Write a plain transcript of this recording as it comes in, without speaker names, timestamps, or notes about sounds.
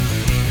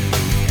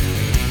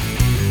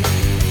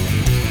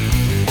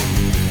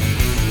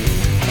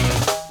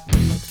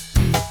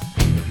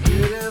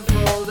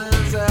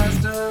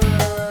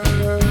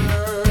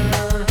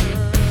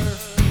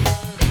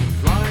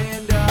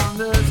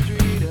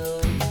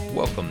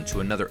welcome to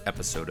another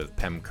episode of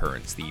PEM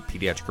Currents, the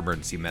Pediatric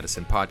Emergency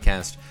Medicine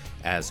Podcast.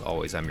 As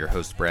always, I'm your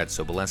host, Brad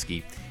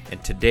Sobolewski,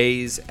 and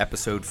today's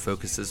episode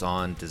focuses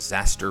on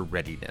disaster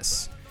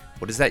readiness.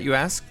 What is that, you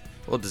ask?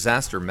 Well,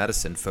 disaster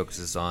medicine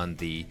focuses on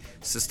the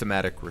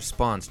systematic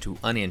response to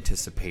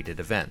unanticipated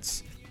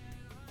events.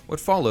 What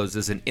follows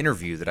is an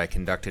interview that I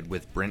conducted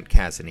with Brent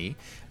Cazzany,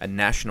 a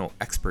national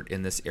expert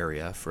in this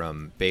area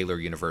from Baylor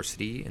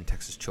University and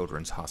Texas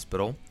Children's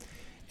Hospital,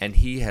 and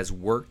he has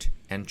worked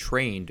and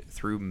trained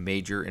through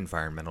major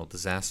environmental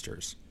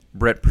disasters.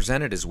 Brent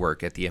presented his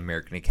work at the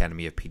American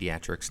Academy of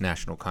Pediatrics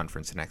National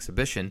Conference and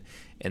Exhibition,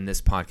 and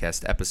this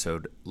podcast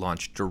episode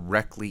launched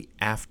directly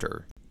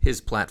after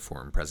his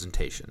platform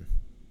presentation.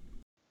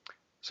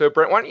 So,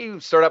 Brent, why don't you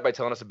start out by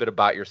telling us a bit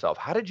about yourself?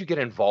 How did you get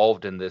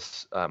involved in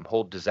this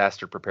whole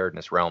disaster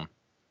preparedness realm?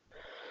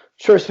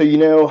 Sure.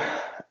 So,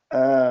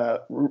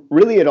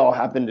 really it all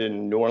happened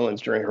in New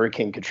Orleans during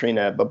Hurricane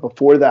Katrina. But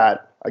before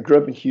that, I grew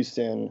up in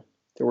Houston.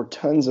 There were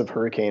tons of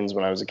hurricanes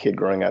when I was a kid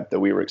growing up that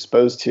we were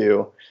exposed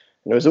to.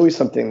 And it was always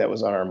something that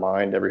was on our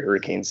mind every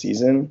hurricane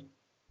season.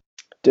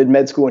 Did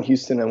med school in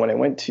Houston. And when I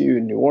went to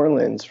New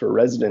Orleans for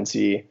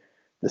residency,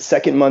 the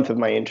second month of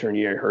my intern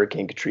year,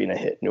 Hurricane Katrina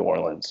hit New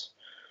Orleans.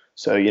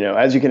 So,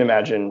 as you can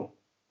imagine,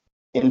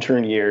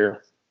 intern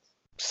year,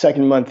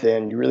 second month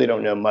in, you really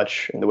don't know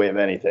much in the way of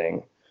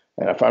anything.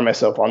 And I find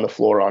myself on the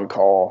floor on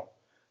call,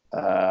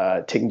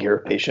 taking care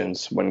of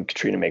patients when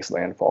Katrina makes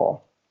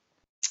landfall.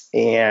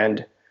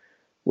 And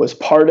was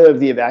part of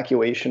the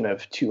evacuation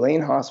of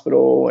Tulane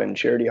Hospital and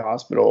Charity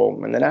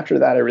Hospital. And then after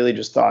that, I really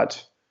just thought,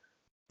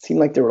 it seemed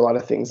like there were a lot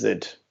of things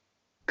that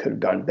could have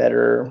gone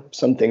better,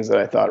 some things that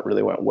I thought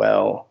really went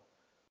well.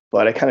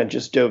 But I kind of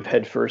just dove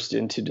headfirst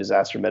into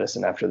disaster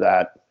medicine after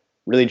that,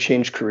 really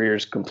changed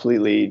careers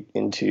completely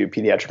into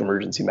pediatric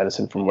emergency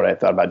medicine from what I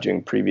thought about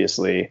doing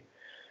previously,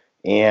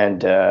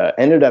 and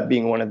ended up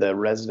being one of the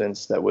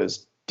residents that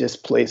was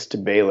displaced to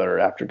Baylor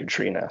after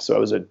Katrina. So I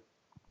was a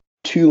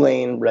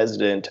Tulane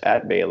resident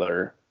at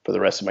Baylor for the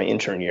rest of my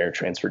intern year,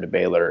 transferred to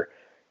Baylor.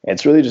 And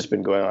it's really just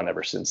been going on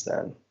ever since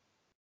then.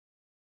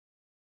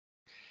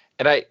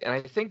 And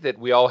I think that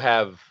we all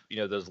have,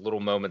 those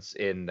little moments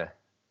in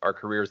our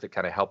careers that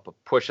kind of help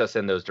push us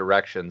in those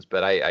directions.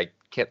 But I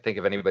can't think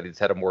of anybody that's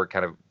had a more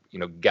kind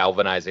of,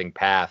 galvanizing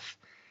path,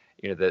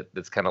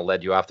 that's kind of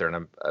led you off there.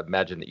 And I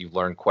imagine that you've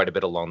learned quite a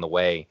bit along the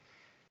way.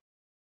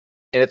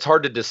 And it's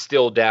hard to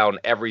distill down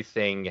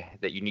everything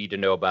that you need to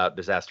know about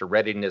disaster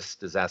readiness,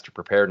 disaster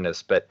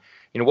preparedness. But,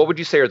 what would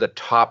you say are the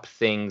top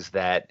things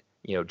that,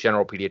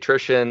 general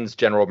pediatricians,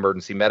 general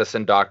emergency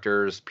medicine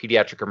doctors,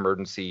 pediatric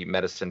emergency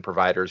medicine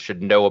providers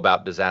should know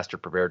about disaster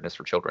preparedness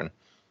for children?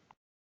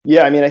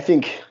 Yeah, I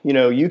think,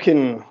 you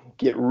can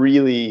get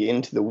really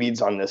into the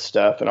weeds on this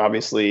stuff. And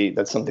obviously,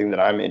 that's something that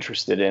I'm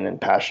interested in and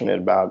passionate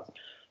about.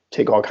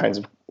 Take all kinds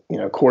of,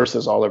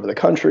 courses all over the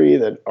country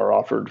that are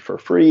offered for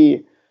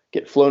free.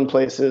 Get flown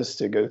places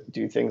to go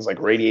do things like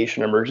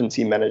radiation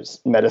emergency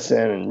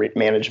medicine and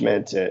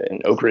management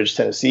in Oak Ridge,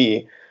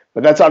 Tennessee.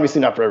 But that's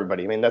obviously not for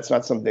everybody. That's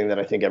not something that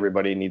I think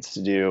everybody needs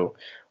to do,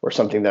 or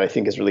something that I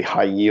think is really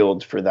high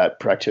yield for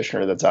that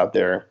practitioner that's out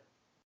there.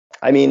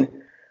 I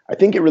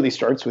think it really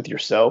starts with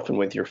yourself and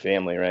with your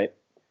family, right?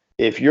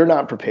 If you're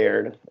not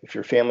prepared, if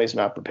your family's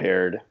not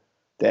prepared,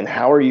 then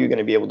how are you going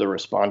to be able to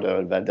respond to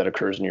an event that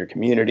occurs in your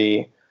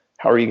community?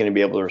 How are you going to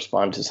be able to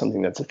respond to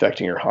something that's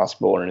affecting your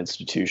hospital or an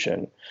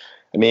institution?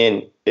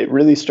 It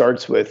really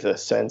starts with a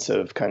sense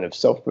of kind of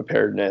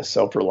self-preparedness,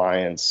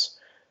 self-reliance,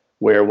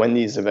 where when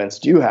these events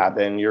do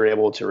happen, you're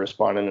able to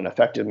respond in an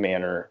effective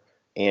manner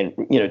and,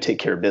 take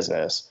care of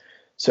business.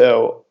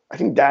 So I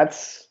think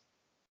that's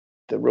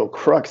the real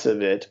crux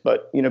of it.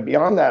 But,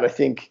 beyond that, I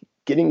think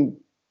getting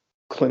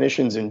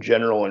clinicians in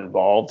general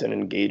involved and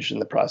engaged in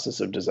the process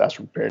of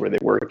disaster preparedness where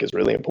they work is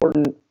really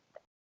important.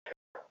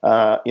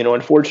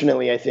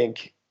 Unfortunately, I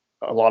think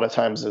a lot of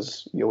times,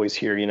 as you always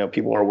hear,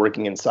 people are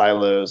working in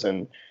silos,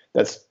 and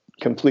that's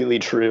completely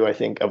true, I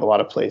think, of a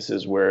lot of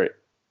places where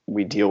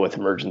we deal with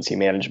emergency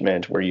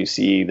management, where you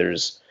see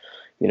there's,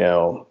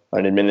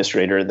 an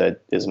administrator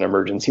that is an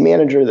emergency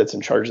manager that's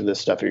in charge of this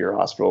stuff at your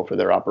hospital for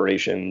their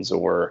operations,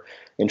 or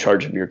in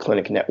charge of your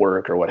clinic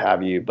network or what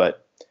have you.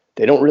 But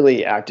they don't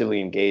really actively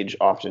engage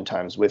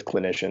oftentimes with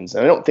clinicians.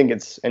 And I don't think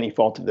it's any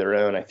fault of their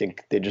own. I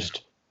think they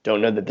just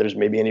don't know that there's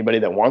maybe anybody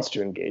that wants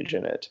to engage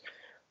in it.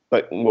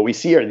 But what we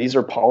see these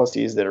are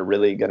policies that are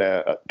really going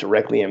to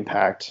directly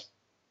impact,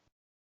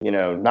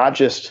 not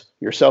just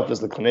yourself as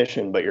the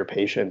clinician, but your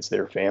patients,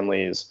 their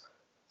families,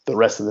 the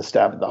rest of the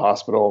staff at the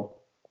hospital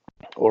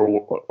or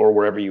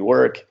wherever you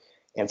work.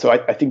 And so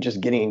I think just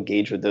getting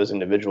engaged with those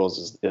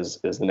individuals is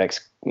the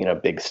next,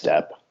 big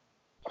step.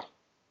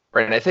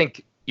 Right. And I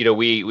think,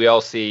 we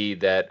all see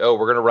that, we're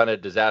going to run a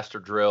disaster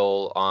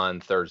drill on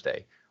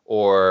Thursday,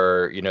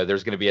 or,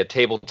 there's going to be a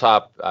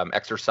tabletop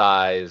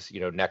exercise,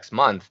 next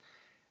month.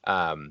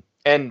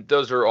 And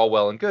those are all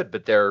well and good,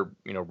 but they're,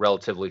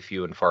 relatively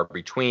few and far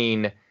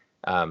between.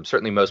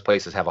 Certainly most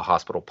places have a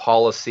hospital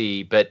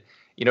policy, but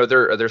are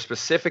there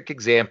specific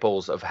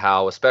examples of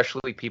how,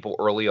 especially people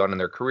early on in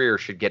their career,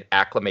 should get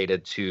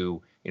acclimated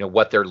to,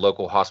 what their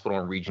local hospital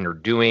and region are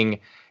doing?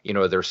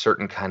 Are there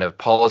certain kind of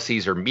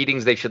policies or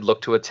meetings they should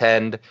look to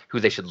attend, who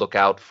they should look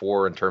out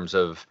for in terms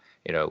of,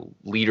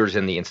 leaders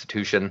in the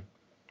institution?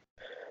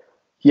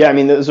 Yeah, I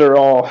mean, those are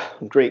all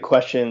great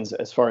questions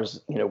as far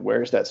as,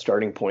 where's that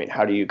starting point?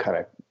 How do you kind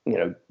of,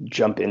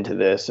 jump into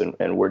this,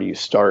 and where do you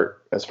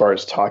start as far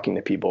as talking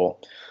to people?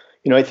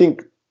 I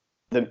think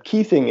the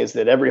key thing is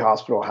that every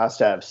hospital has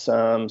to have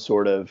some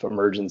sort of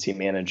emergency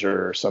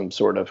manager,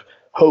 or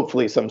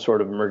hopefully some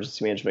sort of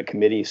emergency management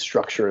committee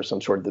structure of some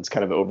sort that's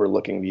kind of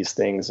overlooking these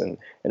things and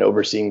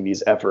overseeing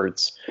these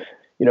efforts.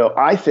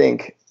 I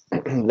think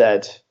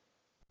that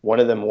one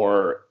of the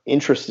more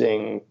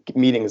interesting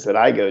meetings that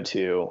I go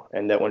to,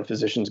 and that when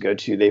physicians go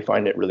to, they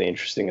find it really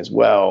interesting as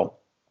well,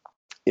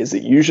 is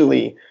that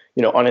usually,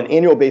 on an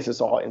annual basis,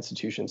 all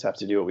institutions have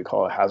to do what we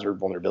call a hazard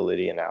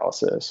vulnerability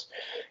analysis.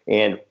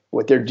 And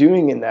what they're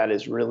doing in that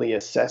is really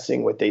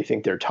assessing what they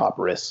think their top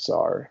risks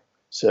are.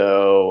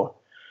 So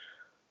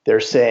they're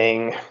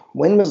saying,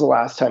 when was the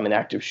last time an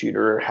active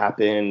shooter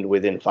happened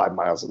within 5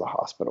 miles of the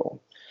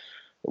hospital,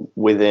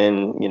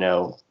 within,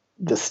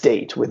 the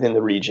state, within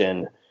the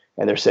region?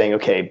 And they're saying,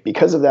 okay,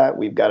 because of that,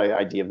 we've got an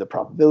idea of the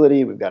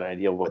probability, we've got an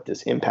idea of what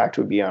this impact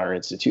would be on our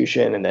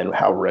institution, and then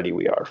how ready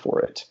we are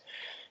for it.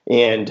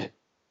 And,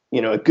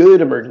 a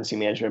good emergency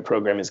management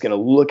program is going to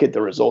look at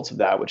the results of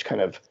that, which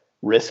kind of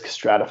risk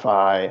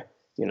stratify,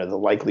 the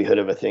likelihood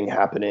of a thing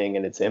happening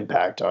and its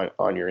impact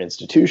on your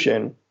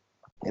institution.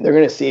 And they're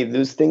going to see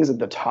those things at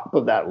the top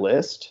of that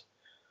list.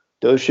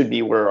 Those should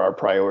be where our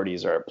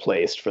priorities are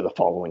placed for the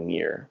following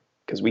year,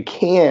 because we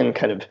can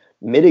kind of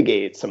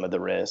mitigate some of the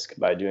risk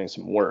by doing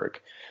some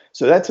work.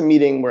 So that's a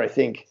meeting where I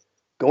think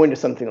going to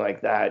something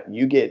like that,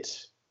 you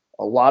get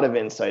a lot of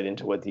insight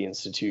into what the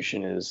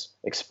institution is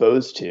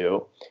exposed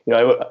to.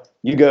 I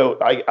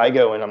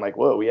go and I'm like,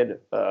 whoa, we had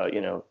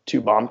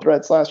 2 bomb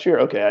threats last year.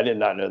 Okay, I did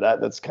not know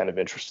that. That's kind of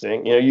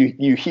interesting.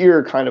 You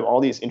hear kind of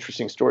all these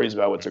interesting stories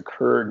about what's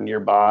occurred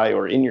nearby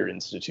or in your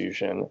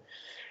institution,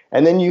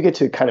 and then you get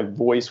to kind of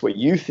voice what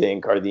you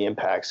think are the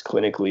impacts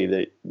clinically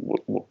that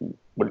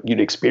what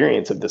you'd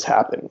experience if this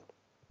happened.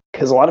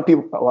 Because a lot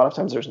of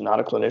times there's not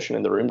a clinician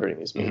in the room during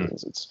these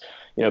meetings. It's,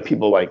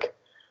 people like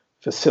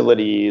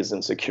facilities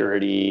and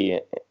security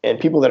and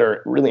people that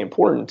are really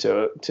important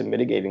to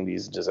mitigating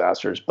these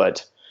disasters.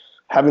 But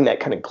having that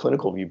kind of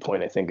clinical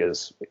viewpoint, I think,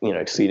 is,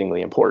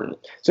 exceedingly important.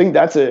 So I think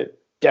that's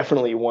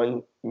definitely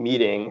one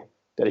meeting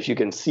that if you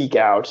can seek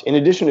out, in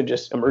addition to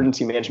just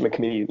emergency management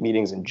committee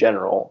meetings in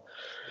general,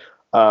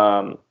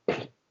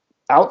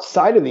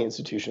 outside of the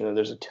institution,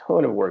 there's a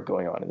ton of work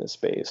going on in this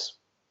space.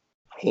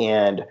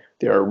 And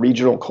there are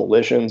regional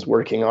coalitions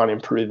working on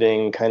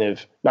improving kind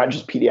of not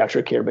just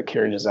pediatric care, but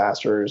care in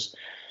disasters.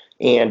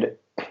 And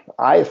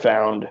I have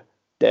found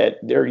that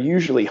they're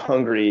usually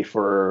hungry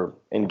for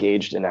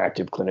engaged and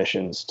active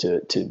clinicians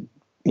to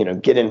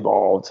get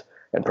involved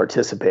and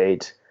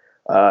participate.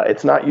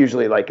 It's not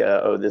usually like,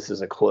 this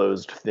is a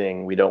closed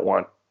thing, we don't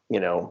want,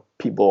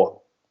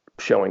 people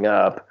showing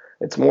up.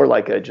 It's more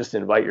like a just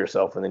invite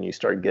yourself and then you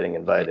start getting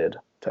invited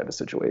type of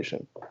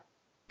situation.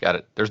 Got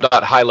it. There's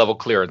not high level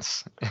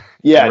clearance.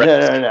 Yeah,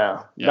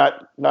 no. Yeah.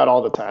 Not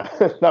all the time.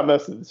 Not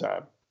most of the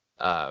time.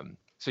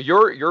 So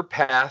your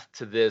path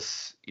to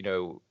this,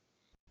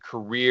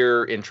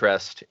 career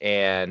interest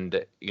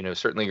and,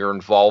 certainly your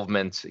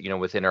involvement,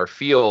 within our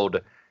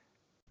field,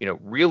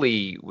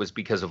 really was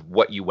because of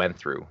what you went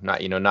through,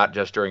 not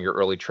just during your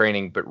early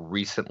training, but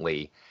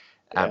recently.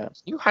 Can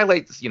you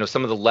highlight,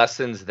 some of the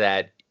lessons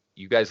that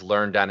you guys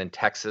learned down in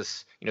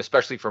Texas,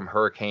 especially from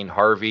Hurricane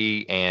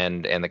Harvey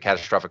and the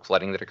catastrophic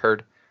flooding that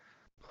occurred?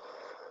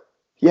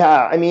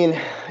 Yeah, I mean,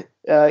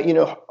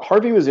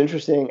 Harvey was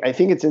interesting. I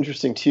think it's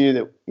interesting too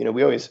that,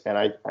 we always, and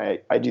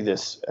I do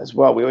this as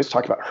well, we always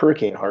talk about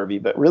Hurricane Harvey,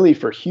 but really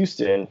for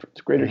Houston, for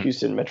the greater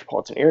Houston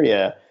metropolitan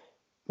area, it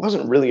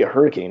wasn't really a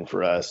hurricane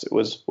for us. It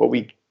was what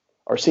we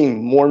are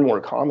seeing more and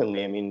more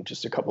commonly. I mean,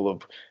 just a couple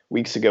of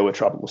weeks ago with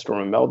Tropical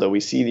Storm Imelda, we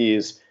see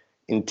these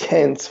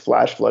intense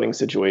flash flooding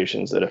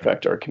situations that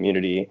affect our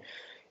community.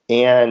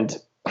 And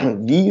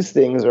these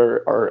things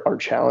are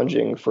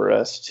challenging for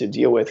us to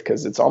deal with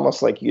because it's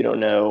almost like you don't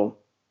know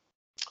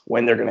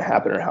when they're going to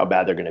happen or how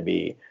bad they're going to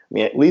be. I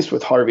mean, at least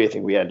with Harvey, I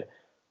think we had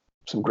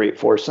some great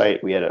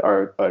foresight. We had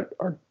our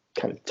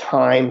kind of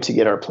time to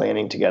get our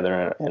planning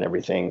together and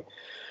everything.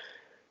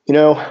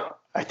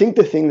 I think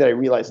the thing that I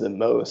realized the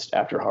most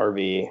after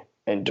Harvey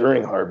and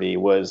during Harvey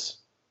was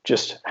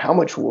just how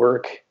much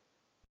work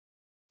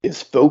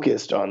is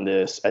focused on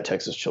this at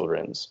Texas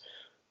Children's,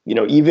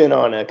 even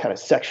on a kind of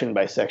section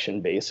by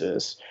section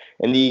basis.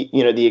 And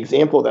the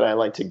example that I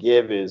like to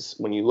give is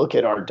when you look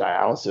at our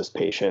dialysis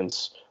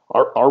patients,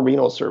 our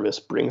renal service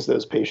brings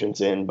those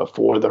patients in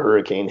before the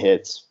hurricane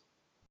hits.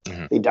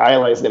 Mm-hmm. They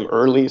dialyze them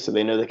early so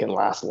they know they can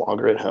last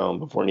longer at home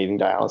before needing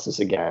dialysis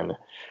again.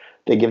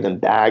 They give them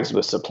bags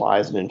with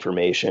supplies and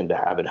information to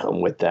have at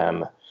home with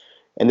them.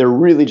 And they're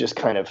really just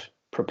kind of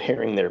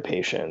preparing their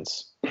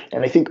patients.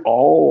 And I think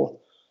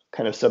all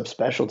kind of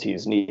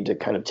subspecialties need to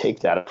kind of take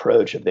that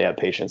approach if they have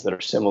patients that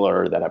are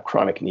similar, that have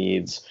chronic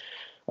needs,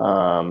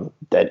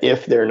 that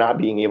if they're not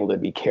being able to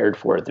be cared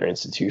for at their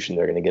institution,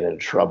 they're going to get into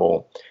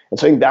trouble. And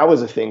so I think that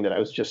was a thing that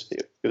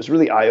it was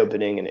really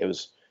eye-opening, and it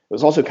was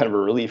also kind of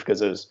a relief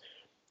because it was,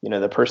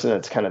 the person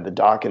that's kind of the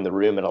doc in the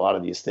room at a lot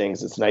of these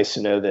things. It's nice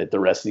to know that the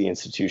rest of the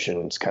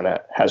institution kind of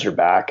has your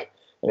back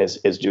and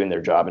is doing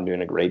their job and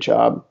doing a great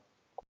job.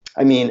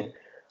 I mean,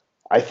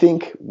 I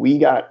think we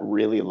got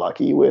really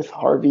lucky with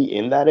Harvey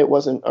in that it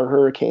wasn't a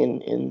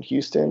hurricane in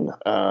Houston.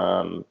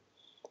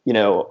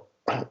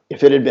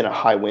 If it had been a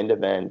high wind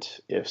event,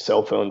 if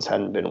cell phones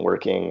hadn't been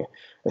working,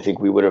 I think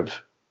it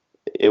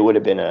would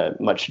have been a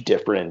much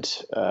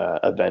different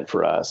event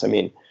for us. I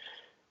mean,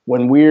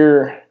 when we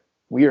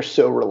are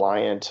so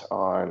reliant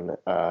on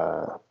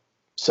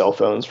cell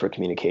phones for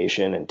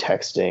communication and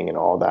texting and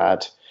all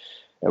that,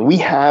 and we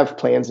have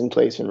plans in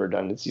place and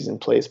redundancies in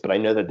place, but I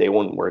know that they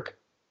won't work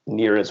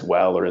near as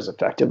well or as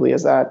effectively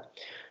as that.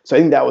 So I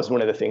think that was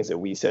one of the things that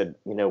we said,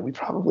 we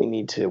probably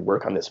need to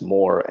work on this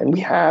more. And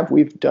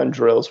we've done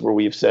drills where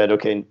we've said,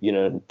 okay,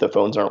 the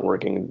phones aren't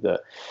working,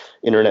 the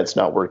internet's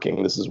not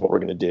working, this is what we're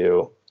going to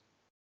do.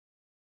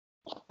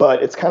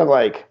 But it's kind of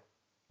like,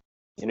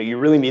 you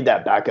really need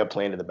that backup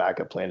plan to the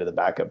backup plan to the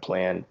backup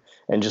plan,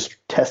 and just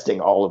testing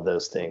all of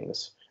those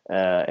things.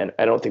 And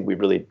I don't think we've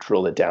really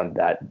drilled it down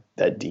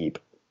that deep.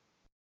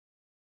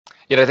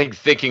 I think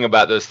thinking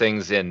about those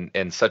things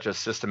in such a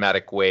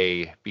systematic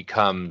way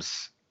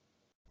becomes,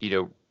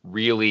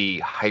 really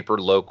hyper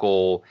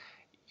local,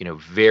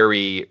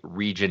 very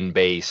region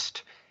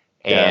based.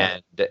 Yeah.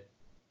 And,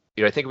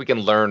 I think we can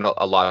learn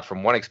a lot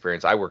from one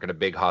experience. I work in a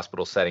big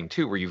hospital setting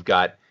too, where you've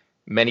got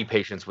many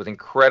patients with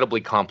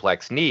incredibly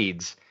complex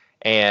needs.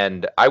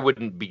 And I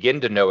wouldn't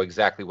begin to know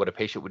exactly what a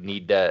patient would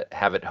need to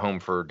have at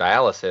home for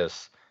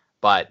dialysis,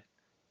 but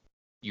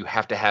you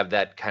have to have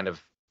that kind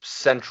of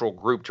central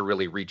group to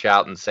really reach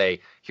out and say,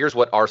 here's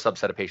what our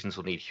subset of patients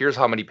will need. Here's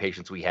how many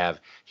patients we have.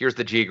 Here's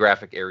the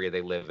geographic area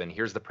they live in.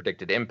 Here's the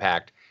predicted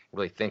impact.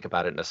 Really think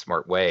about it in a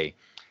smart way.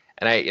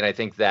 And I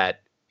think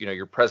that,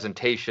 your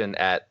presentation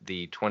at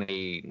the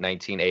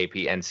 2019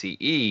 AAP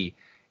NCE,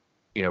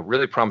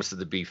 really promises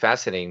to be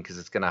fascinating because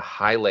it's going to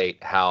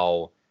highlight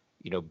how,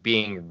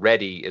 being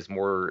ready is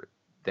more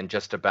than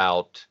just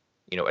about,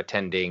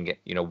 attending,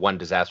 one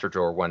disaster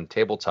drill or one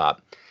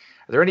tabletop.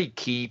 Are there any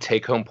key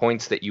take-home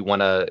points that you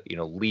want to,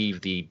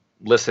 leave the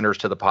listeners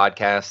to the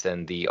podcast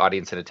and the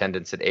audience in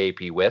attendance at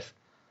AAP with?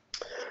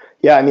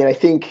 Yeah, I mean, I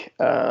think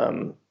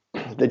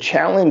the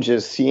challenge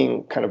is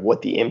seeing kind of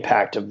what the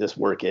impact of this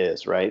work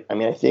is, right? I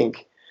mean, I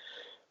think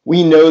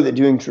we know that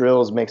doing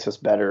drills makes us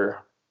better.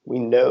 We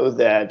know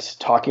that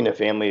talking to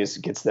families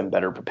gets them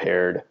better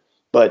prepared.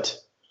 But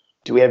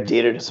do we have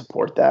data to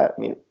support that?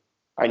 I mean,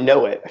 I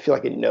know it. I feel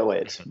like I know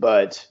it.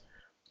 But,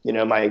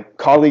 my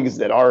colleagues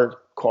that are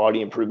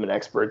quality improvement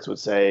experts would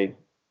say,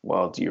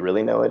 well, do you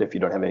really know it if you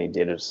don't have any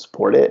data to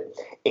support it?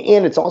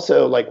 And it's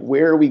also like,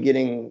 where are we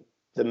getting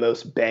the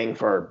most bang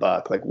for our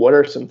buck? Like, what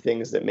are some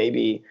things that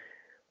maybe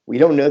we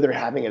don't know they're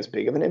having as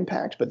big of an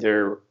impact, but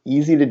they're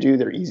easy to do,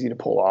 they're easy to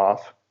pull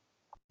off,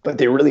 but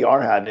they really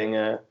are having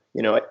a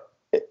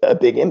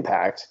big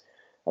impact.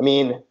 I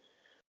mean,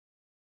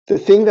 the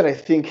thing that I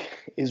think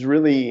is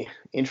really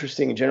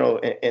interesting in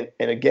general, and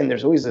again,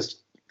 there's always this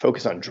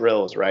focus on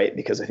drills, right?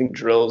 Because I think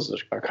drills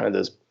are kind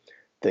of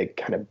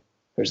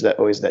there's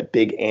always that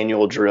big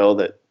annual drill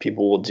that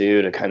people will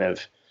do to kind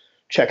of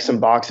check some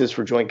boxes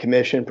for Joint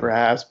Commission,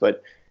 perhaps.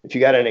 But if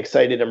you got an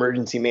excited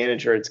emergency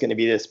manager, it's going to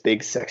be this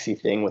big, sexy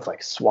thing with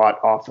like SWAT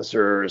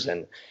officers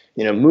and,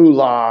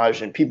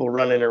 moulage and people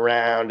running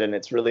around, and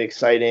it's really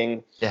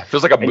exciting. Yeah, it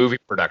feels like a movie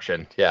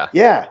production. Yeah.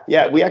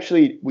 Yeah.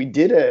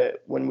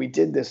 When we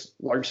did this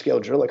large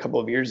scale drill a couple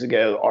of years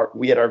ago,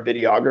 we had our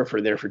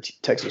videographer there for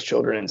Texas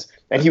Children's,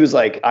 and he was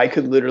like, I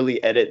could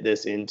literally edit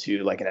this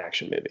into like an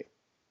action movie.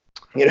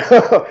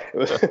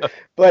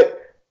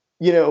 But,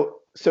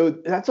 so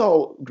that's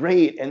all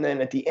great. And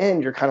then at the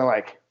end, you're kind of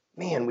like,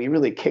 man, we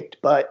really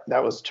kicked butt.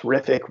 That was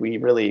terrific. We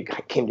really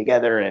came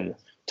together and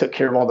took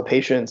care of all the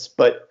patients.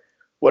 But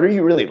what are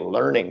you really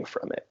learning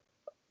from it?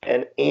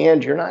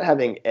 And you're not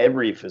having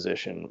every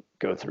physician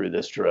go through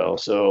this drill.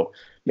 So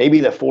maybe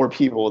the 4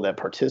 people that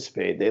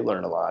participate, they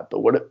learn a lot. But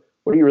what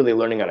are you really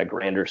learning on a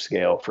grander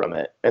scale from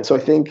it? And so I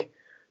think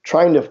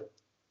trying to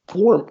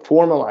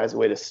formalize a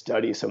way to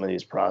study some of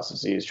these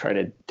processes, trying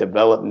to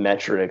develop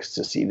metrics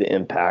to see the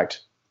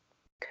impact,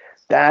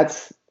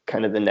 that's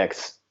kind of the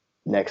next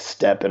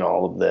step in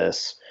all of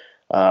this.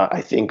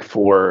 I think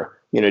for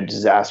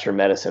disaster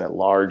medicine at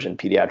large and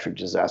pediatric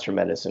disaster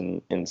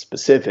medicine in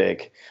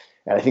specific,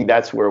 and I think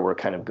that's where we're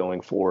kind of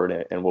going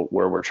forward and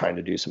where we're trying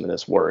to do some of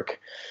this work.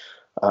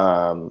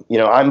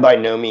 I'm by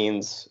no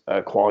means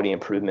a quality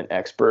improvement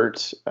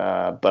expert,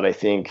 but I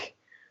think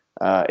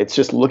it's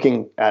just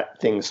looking at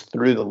things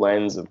through the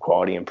lens of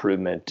quality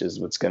improvement is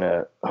what's going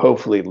to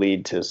hopefully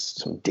lead to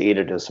some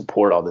data to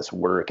support all this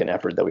work and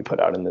effort that we put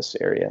out in this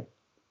area.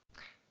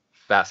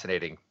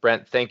 Fascinating.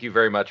 Brent, thank you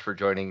very much for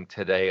joining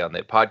today on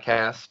the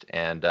podcast.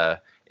 And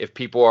if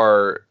people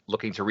are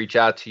looking to reach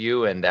out to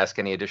you and ask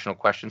any additional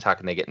questions, how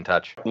can they get in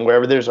touch?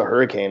 Wherever there's a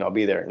hurricane, I'll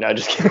be there. No,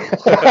 just kidding.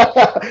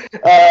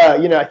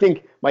 I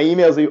think my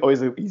email is always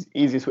the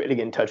easiest way to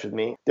get in touch with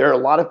me. There are a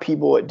lot of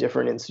people at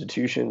different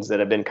institutions that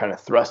have been kind of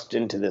thrust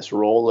into this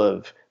role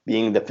of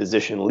being the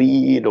physician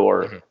lead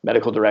or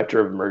medical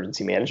director of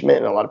emergency management.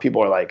 And a lot of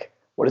people are like,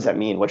 what does that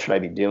mean? What should I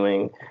be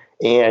doing?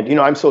 And,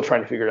 I'm still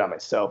trying to figure it out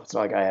myself. It's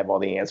not like I have all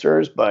the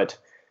answers, but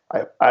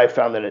I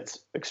found that it's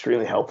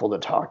extremely helpful to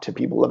talk to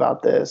people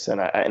about this.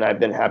 And I've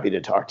been happy to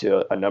talk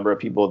to a number of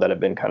people that have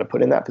been kind of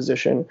put in that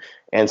position.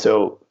 And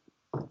so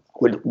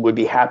would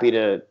be happy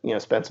to,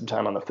 spend some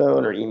time on the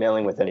phone or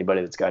emailing with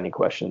anybody that's got any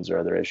questions or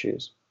other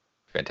issues.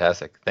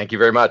 Fantastic. Thank you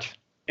very much.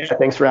 Yeah,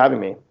 thanks for having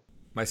me.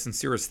 My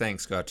sincerest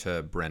thanks go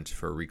to Brent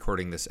for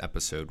recording this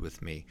episode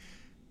with me.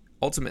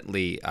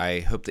 Ultimately,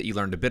 I hope that you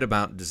learned a bit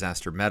about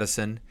disaster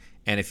medicine,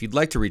 and if you'd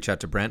like to reach out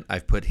to Brent,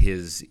 I've put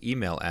his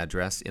email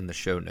address in the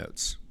show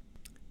notes.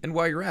 And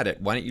while you're at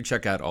it, why don't you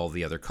check out all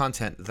the other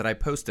content that I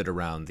posted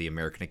around the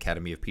American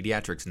Academy of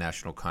Pediatrics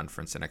National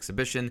Conference and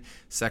Exhibition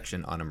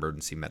section on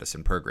emergency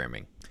medicine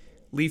programming.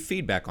 Leave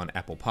feedback on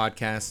Apple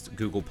Podcasts,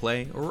 Google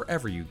Play, or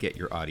wherever you get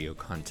your audio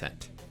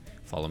content.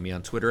 Follow me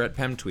on Twitter at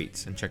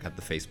PemTweets and check out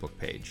the Facebook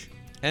page.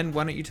 And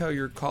why don't you tell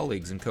your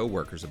colleagues and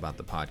coworkers about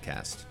the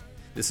podcast?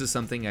 This is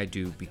something I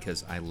do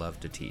because I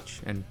love to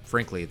teach, and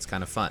frankly, it's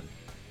kind of fun.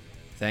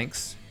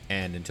 Thanks,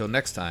 and until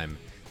next time,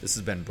 this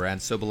has been Brad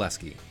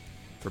Sobolewski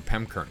for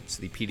PEM Currents,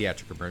 the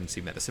Pediatric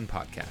Emergency Medicine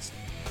Podcast.